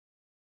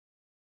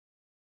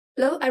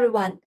Hello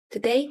everyone.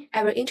 Today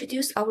I will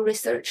introduce our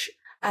research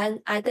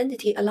on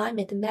identity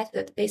alignment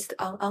method based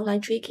on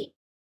online tracking.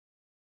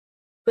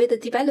 With the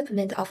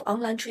development of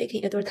online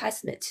tracking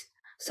advertisement,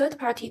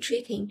 third-party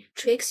tracking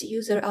tracks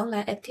user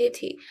online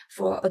activity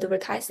for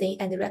advertising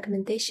and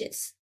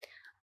recommendations.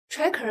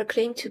 Trackers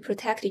claim to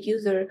protect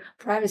user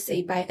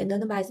privacy by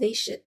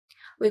anonymization.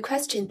 We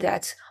question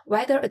that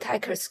whether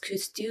attackers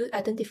could still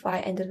identify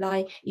and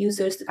align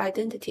users'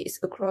 identities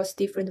across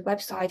different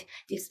websites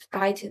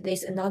despite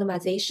this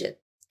anonymization.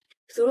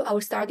 Through our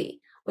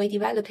study, we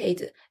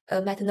developed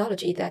a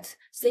methodology that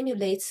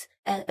simulates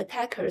an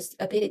attacker's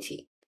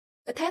ability.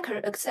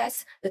 Attacker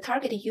access the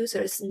target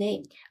user's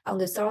name on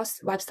the source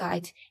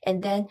website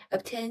and then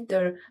obtain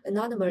their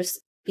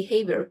anonymous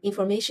behavior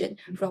information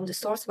from the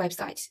source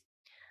website.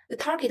 The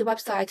target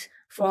website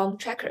from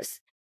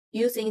trackers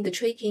using the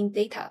tracking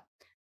data.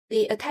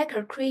 The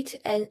attacker creates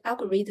an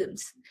algorithm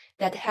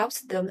that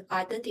helps them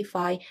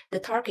identify the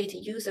target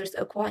user's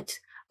account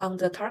on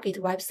the target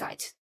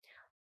website.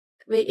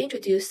 We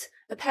introduce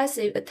a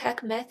passive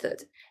attack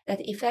method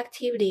that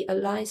effectively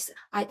aligns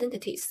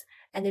identities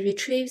and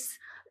retrieves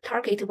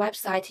target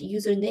website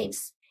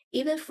usernames,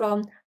 even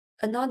from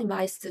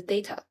anonymized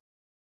data.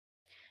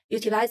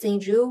 Utilizing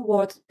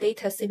real-world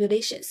data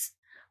simulations,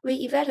 we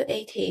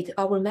evaluated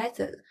our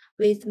method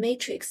with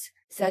metrics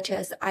such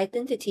as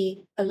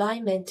identity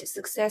alignment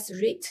success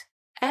rate,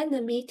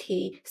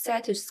 anonymity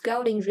set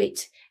scaling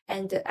rate,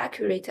 and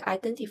accurate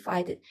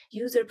identified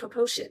user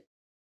proportion.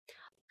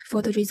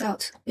 For the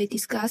result, we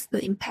discussed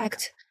the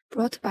impact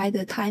brought by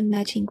the time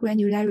matching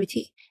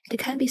granularity. It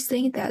can be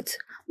seen that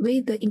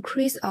with the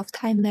increase of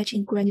time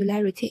matching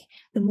granularity,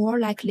 the more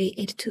likely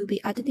it to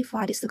be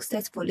identified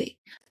successfully.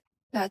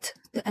 But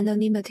the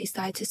anonymity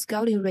site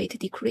scaling rate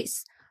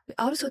decrease. We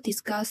also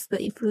discussed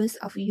the influence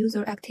of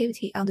user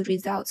activity on the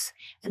results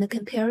and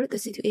compare the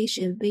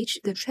situation which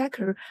the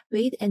tracker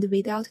with and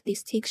without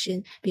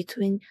distinction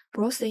between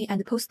browsing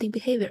and posting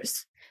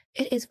behaviors.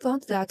 It is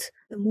found that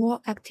the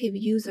more active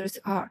users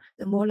are,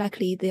 the more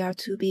likely they are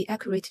to be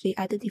accurately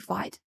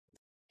identified.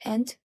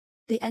 And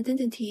the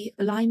identity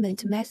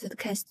alignment method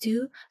can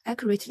still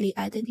accurately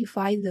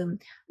identify them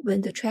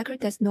when the tracker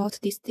does not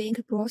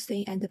distinguish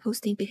browsing and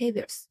posting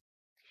behaviors.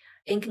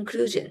 In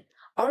conclusion,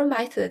 our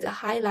method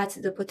highlights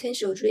the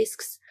potential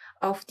risks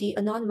of the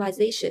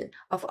anonymization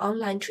of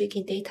online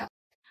tracking data.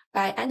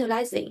 By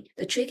analyzing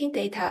the tracking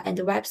data and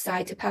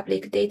website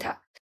public data,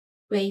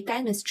 we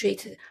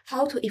demonstrate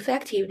how to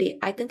effectively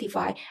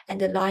identify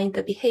and align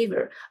the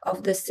behavior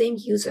of the same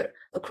user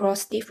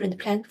across different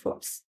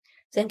platforms.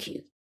 Thank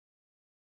you.